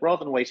patient, look,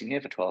 rather than waiting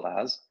here for 12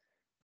 hours,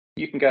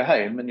 you can go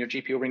home and your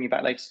GP will ring you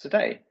back later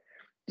today.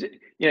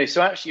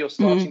 So actually you're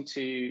starting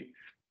to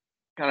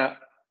kind of,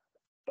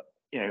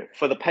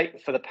 for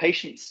the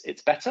patients,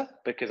 it's better,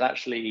 because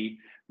actually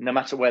no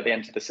matter where they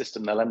enter the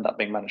system, they'll end up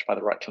being managed by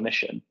the right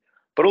clinician.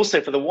 But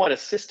also for the wider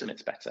system,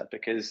 it's better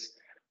because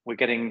we're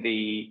getting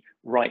the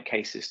right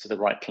cases to the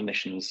right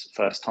clinicians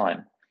first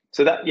time.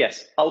 So that,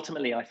 yes,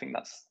 ultimately, I think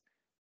that's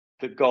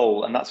the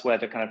goal. And that's where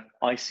the kind of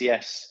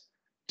ICS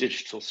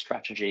digital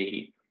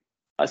strategy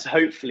is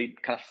hopefully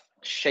kind of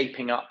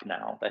shaping up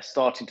now. They're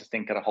starting to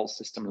think at a whole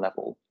system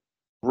level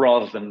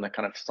rather than the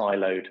kind of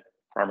siloed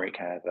primary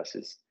care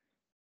versus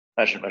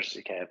urgent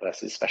emergency care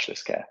versus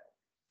specialist care.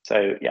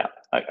 So yeah,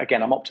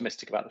 again, I'm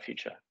optimistic about the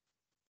future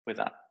with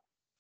that.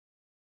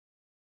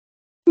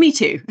 Me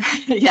too.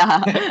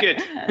 Yeah.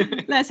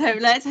 Good. Let's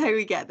hope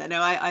we get there.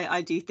 No,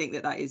 I do think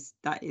that is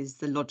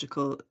the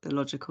logical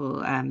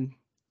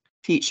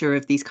future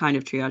of these kind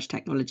of triage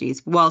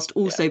technologies, whilst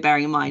also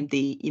bearing in mind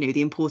the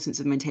the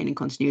importance of maintaining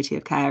continuity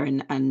of care,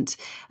 and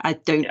I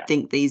don't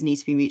think these need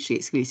to be mutually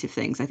exclusive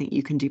things. I think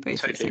you can do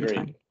both at the same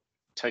time.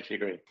 Totally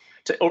agree.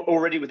 So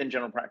already within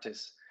general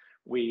practice,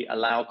 we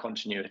allow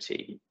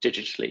continuity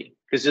digitally,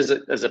 because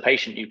as a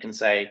patient, you can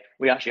say,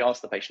 we actually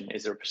ask the patient,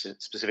 is there a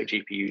specific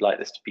GP you'd like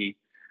this to be,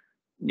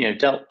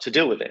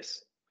 deal with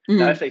this?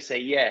 Now, if they say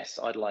yes,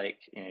 I'd like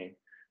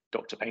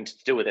Dr. Painter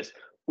to deal with this,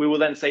 we will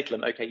then say to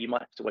them, okay, you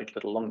might have to wait a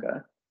little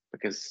longer,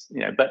 because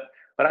but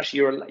actually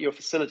you're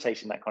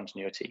facilitating that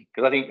continuity,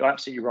 because I think you're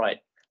absolutely right.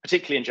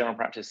 Particularly in general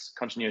practice,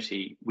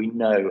 continuity, we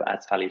know,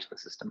 adds value to the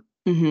system.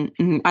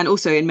 And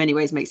also in many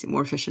ways makes it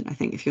more efficient, I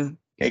think, if you're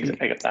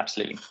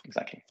absolutely,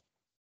 exactly.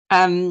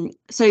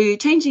 So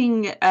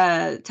changing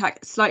tack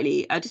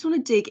slightly, I just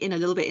want to dig in a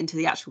little bit into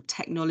the actual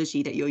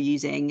technology that you're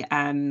using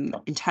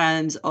in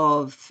terms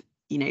of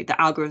the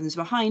algorithms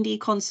behind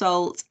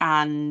eConsult,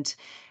 and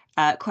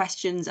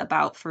questions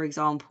about, for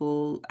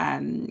example,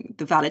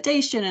 the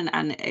validation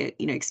and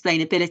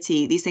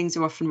explainability. These things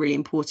are often really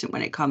important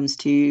when it comes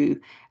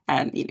to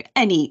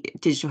any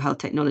digital health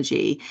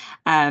technology.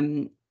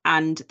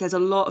 And there's a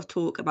lot of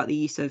talk about the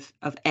use of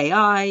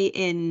AI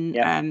in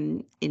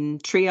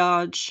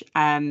triage.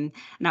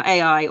 Now,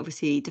 AI,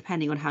 obviously,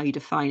 depending on how you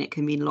define it,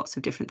 can mean lots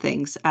of different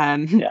things.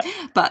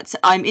 But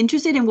I'm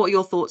interested in what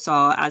your thoughts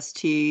are as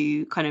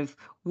to kind of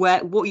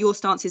what your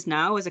stance is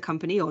now as a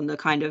company on the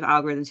kind of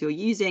algorithms you're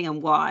using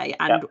and why,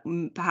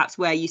 and perhaps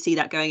where you see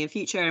that going in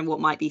future, and what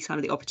might be some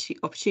of the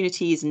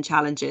opportunities and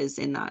challenges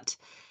in that.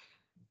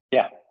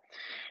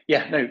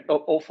 No,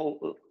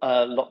 awful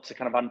lot to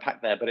kind of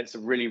unpack there, but it's a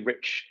really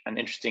rich and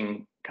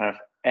interesting kind of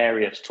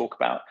area to talk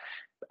about.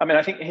 I mean,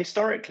 I think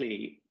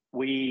historically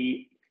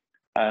we've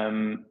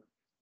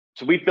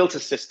built a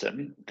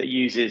system that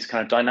uses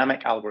kind of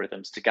dynamic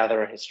algorithms to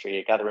gather a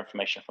history, gather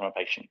information from a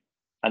patient,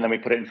 and then we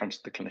put it in front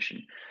of the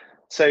clinician.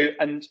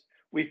 And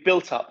we've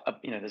built up,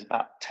 there's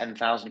about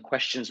 10,000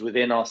 questions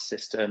within our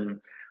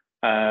system.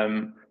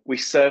 We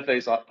serve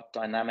those up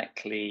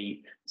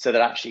dynamically, so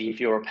that actually, if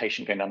you're a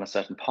patient going down a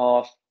certain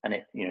path and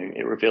it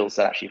reveals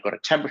that actually you've got a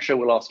temperature,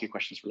 we'll ask you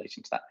questions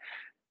relating to that.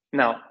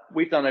 Now,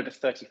 we've done over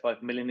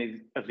 35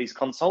 million of these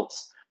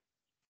consults.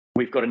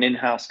 We've got an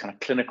in-house kind of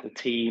clinical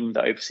team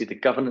that oversee the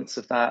governance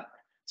of that.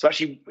 So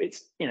actually,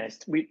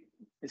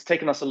 it's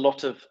taken us a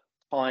lot of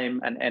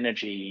time and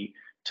energy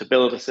to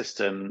build a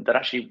system that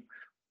actually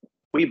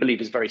we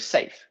believe is very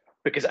safe,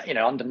 because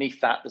underneath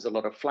that there's a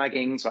lot of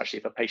flagging. So actually,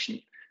 if a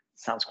patient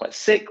sounds quite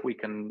sick, we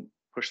can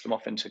push them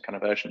off into kind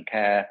of urgent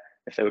care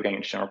if they were going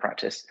into general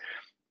practice.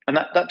 And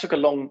that took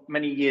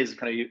many years of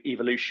kind of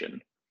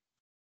evolution.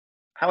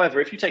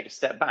 However, if you take a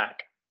step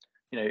back,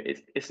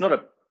 it's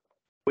not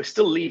we're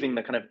still leaving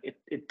the kind of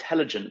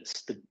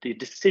intelligence, the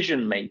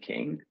decision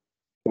making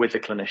with the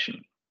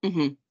clinician.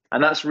 And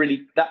that's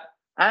really,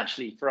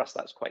 actually for us,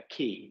 that's quite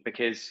key,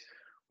 because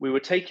we were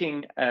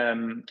taking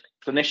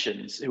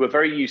clinicians who are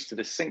very used to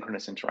this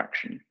synchronous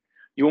interaction.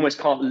 You almost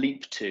can't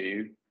leap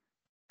to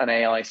an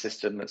AI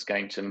system that's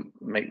going to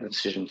make the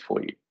decisions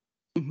for you.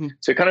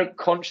 So kind of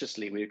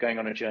consciously, we're going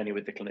on a journey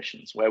with the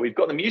clinicians where we've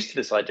got them used to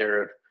this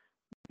idea of,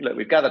 look,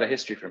 we've gathered a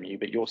history from you,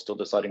 but you're still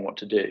deciding what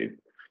to do.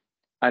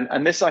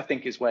 And this, I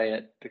think, is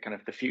where the kind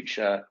of the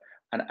future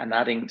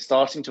and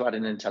starting to add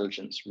in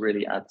intelligence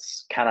really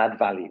can add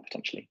value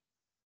potentially.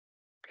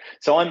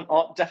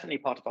 So definitely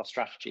part of our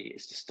strategy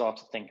is to start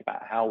to think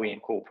about how we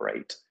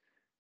incorporate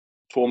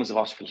forms of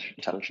artificial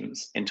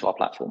intelligence into our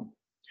platform.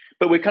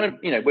 But we're kind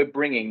of, we're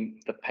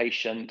bringing the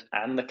patient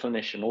and the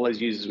clinician, all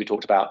those users we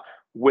talked about,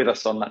 with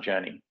us on that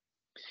journey.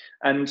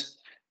 And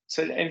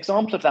so an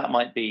example of that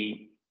might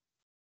be,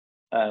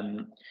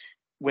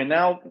 we're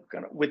now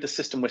with the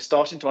system, we're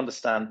starting to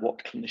understand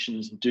what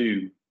clinicians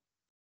do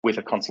with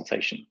a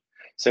consultation.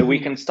 So we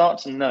can start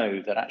to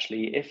know that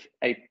actually if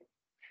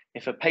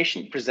a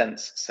patient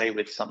presents, say,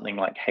 with something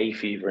like hay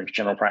fever into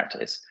general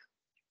practice,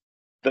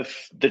 the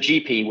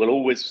GP will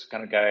always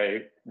kind of go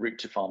route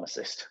to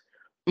pharmacist,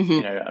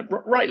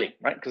 rightly,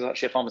 right? Because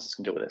actually a pharmacist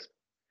can deal with this.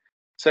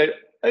 So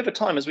over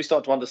time, as we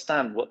start to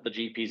understand what the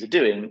GPs are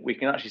doing, we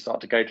can actually start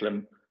to go to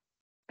them,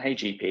 hey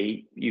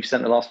GP, you've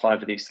sent the last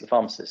 5 of these to the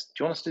pharmacist.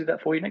 Do you want us to do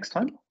that for you next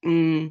time?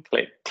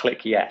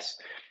 Click yes.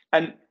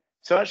 And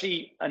so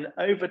actually, and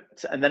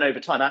then over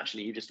time,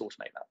 actually, you just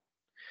automate that.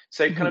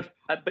 So kind of,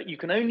 but you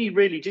can only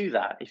really do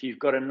that if you've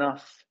got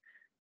enough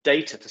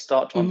data to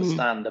start to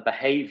understand the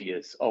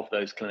behaviors of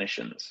those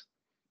clinicians.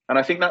 And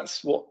I think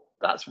that's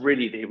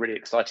really the really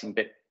exciting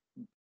bit,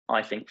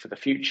 I think, for the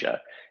future,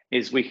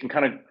 is we can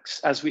kind of,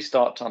 as we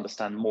start to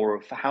understand more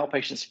of how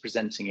patients are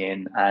presenting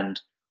in and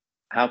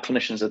how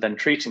clinicians are then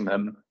treating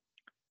them,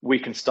 we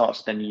can start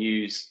to then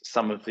use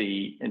some of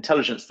the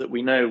intelligence that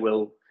we know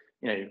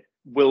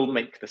will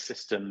make the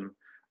system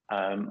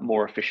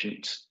more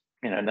efficient,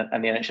 and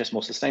the NHS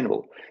more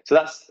sustainable. So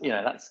that's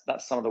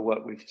some of the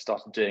work we've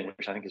started doing,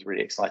 which I think is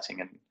really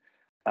exciting.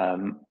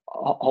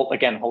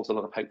 again holds a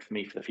lot of hope for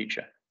me for the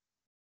future.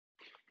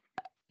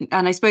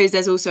 And I suppose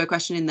there's also a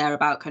question in there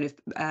about kind of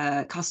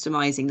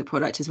customizing the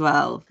product as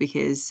well,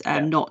 because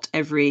not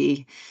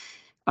every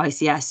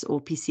ICS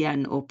or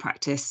PCN or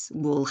practice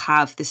will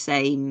have the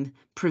same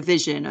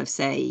provision of,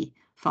 say,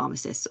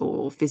 pharmacists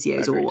or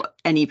physios or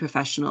any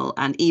professional.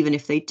 And even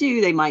if they do,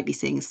 they might be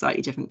seeing a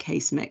slightly different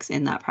case mix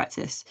in that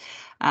practice.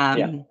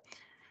 And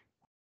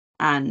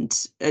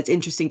it's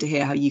interesting to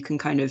hear how you can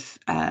kind of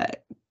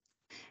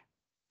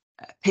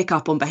pick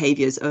up on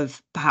behaviours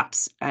of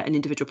perhaps an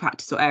individual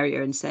practice or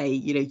area and say,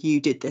 you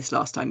did this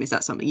last time. Is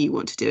that something you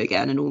want to do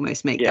again? And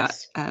almost make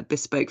that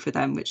bespoke for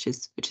them, which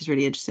is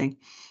really interesting.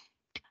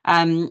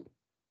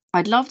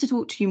 I'd love to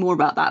talk to you more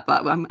about that,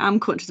 but I'm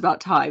conscious about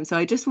time. So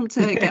I just want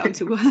to get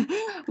onto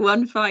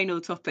one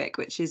final topic,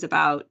 which is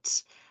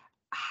about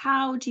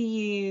how do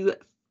you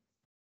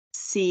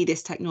see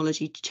this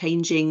technology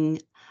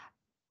changing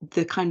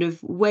the kind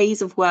of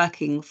ways of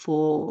working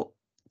for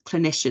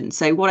clinicians?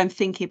 So what I'm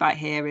thinking about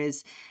here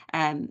is,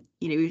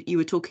 you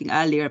were talking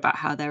earlier about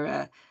how there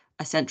are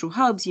central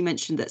hubs. You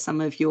mentioned that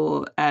some of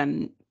your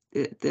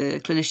the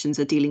clinicians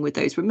are dealing with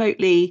those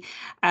remotely.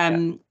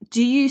 Do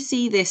you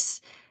see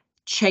this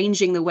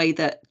changing the way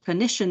that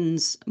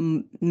clinicians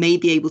may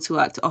be able to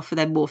work, to offer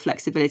them more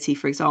flexibility,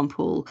 for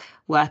example,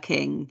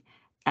 working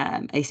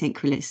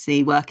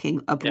asynchronously,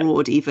 working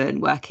abroad,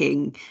 even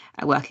working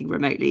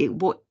remotely?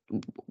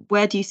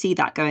 Where do you see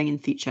that going in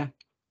future?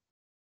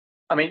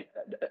 I mean,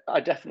 I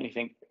definitely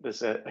think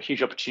there's a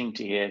huge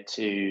opportunity here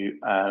to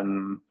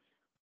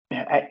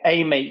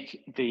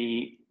make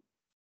the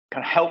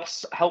kind of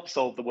help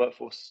solve the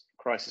workforce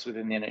crisis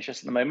within the NHS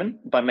at the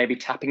moment by maybe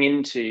tapping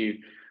into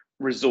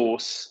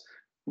resource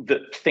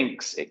that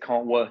thinks it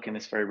can't work in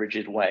this very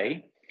rigid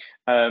way.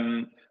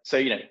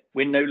 So,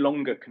 we're no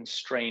longer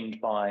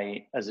constrained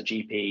by, as a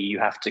GP, you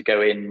have to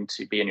go in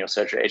to be in your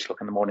surgery at 8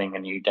 o'clock in the morning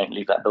and you don't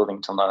leave that building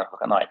until 9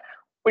 o'clock at night,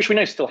 which we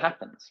know still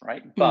happens,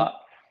 right? But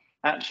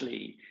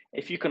actually,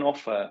 if you can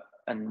offer,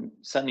 and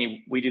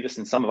certainly we do this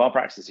in some of our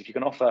practices, if you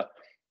can offer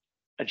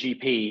a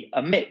GP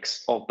a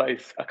mix of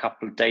both a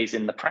couple of days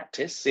in the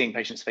practice, seeing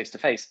patients face to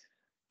face,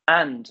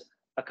 and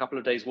a couple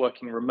of days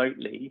working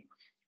remotely,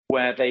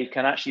 where they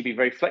can actually be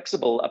very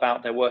flexible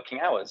about their working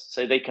hours.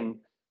 So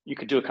you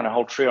could do a kind of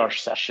whole triage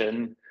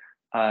session,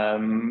 at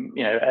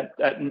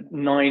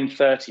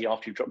 9:30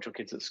 after you've dropped your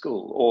kids at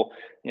school, or,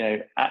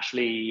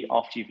 actually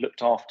after you've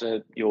looked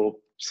after your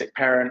sick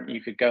parent,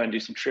 you could go and do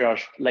some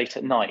triage late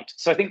at night.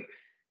 So I think,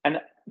 and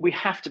we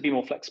have to be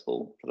more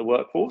flexible for the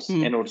workforce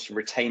in order to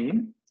retain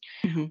them.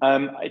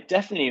 It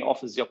definitely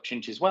offers the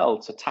opportunity as well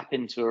to tap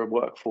into a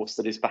workforce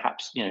that is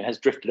perhaps, has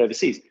drifted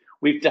overseas.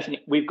 We've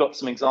got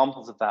some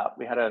examples of that.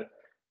 We had a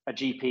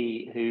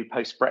GP who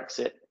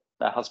post-Brexit,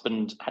 their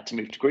husband had to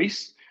move to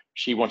Greece.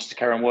 She wanted to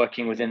carry on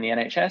working within the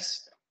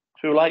NHS.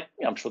 We were like,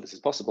 I'm sure this is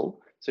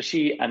possible. So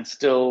she, and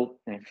still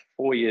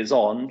 4 years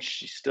on,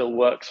 she still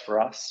works for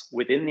us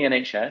within the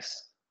NHS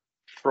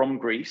from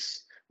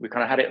Greece. We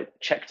kind of had it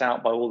checked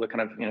out by all the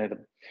kind of, the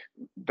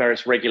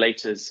various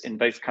regulators in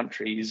both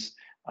countries.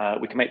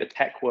 We can make the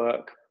tech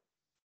work,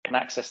 can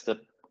access the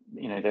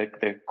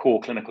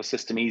core clinical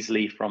system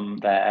easily from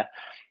there.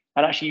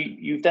 And actually,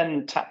 you've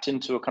then tapped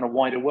into a kind of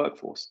wider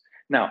workforce.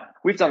 Now,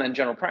 we've done it in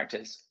general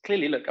practice.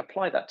 Clearly, look,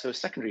 apply that to a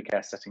secondary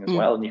care setting as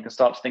well. And you can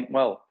start to think,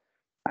 well,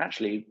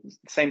 actually, the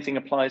same thing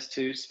applies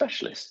to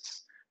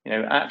specialists.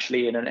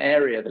 Actually, in an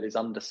area that is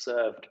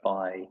underserved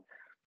by,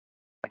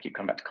 I keep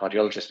coming back to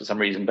cardiologists for some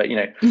reason, but,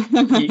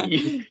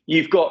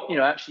 you've got,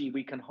 actually,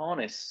 we can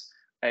harness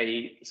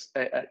a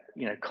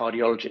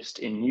cardiologist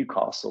in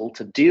Newcastle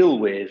to deal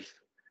with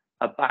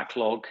a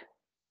backlog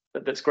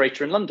that's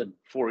greater in London,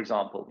 for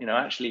example.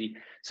 Actually,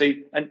 so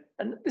and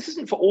this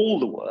isn't for all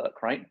the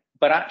work, right?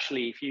 But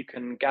actually, if you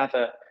can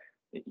gather,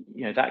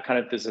 that kind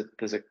of,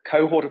 there's a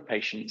cohort of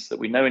patients that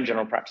we know in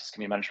general practice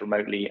can be managed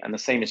remotely, and the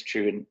same is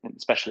true in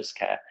specialist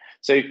care.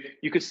 So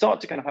you could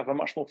start to kind of have a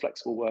much more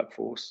flexible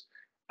workforce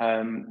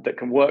that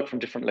can work from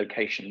different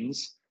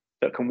locations,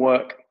 that can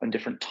work in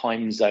different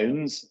time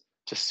zones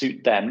to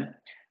suit them.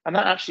 And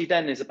that actually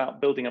then is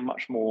about building a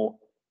much more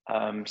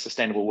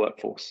sustainable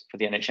workforce for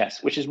the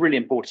NHS, which is really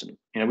important.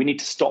 We need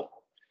to stop,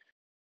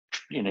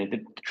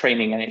 the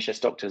training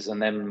NHS doctors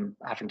and them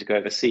having to go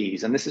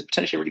overseas. And this is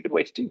potentially a really good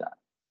way to do that.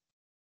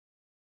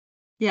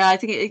 Yeah, I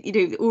think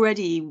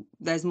already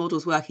there's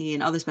models working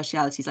in other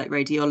specialities like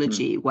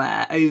radiology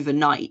where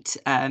overnight,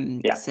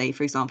 say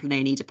for example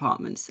in A&E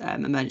departments,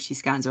 emergency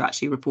scans are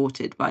actually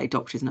reported by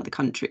doctors in other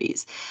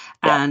countries,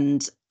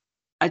 and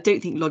I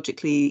don't think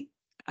logically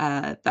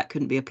that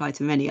couldn't be applied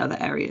to many other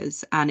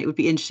areas. And it would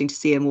be interesting to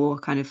see a more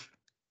kind of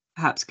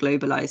perhaps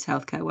globalized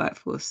healthcare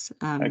workforce.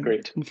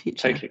 Agreed. In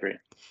future. Totally agree.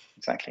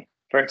 Exactly.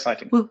 Very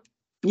exciting. Well,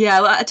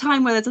 at a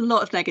time where there's a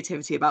lot of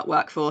negativity about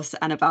workforce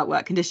and about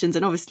work conditions,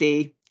 and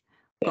obviously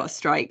got a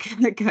strike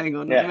going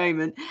on at the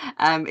moment,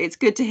 it's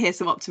good to hear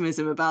some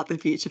optimism about the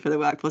future for the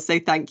workforce. So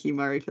thank you,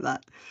 Murray, for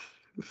that.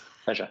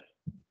 Pleasure.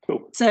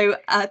 Cool. So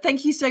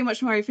thank you so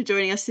much, Murray, for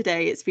joining us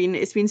today. It's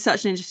been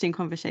such an interesting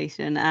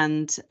conversation,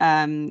 and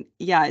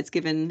it's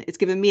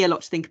given me a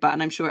lot to think about,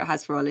 and I'm sure it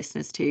has for our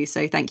listeners too.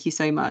 So thank you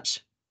so much.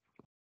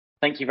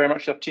 Thank you very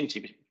much for the opportunity.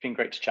 It's been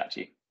great to chat to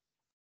you.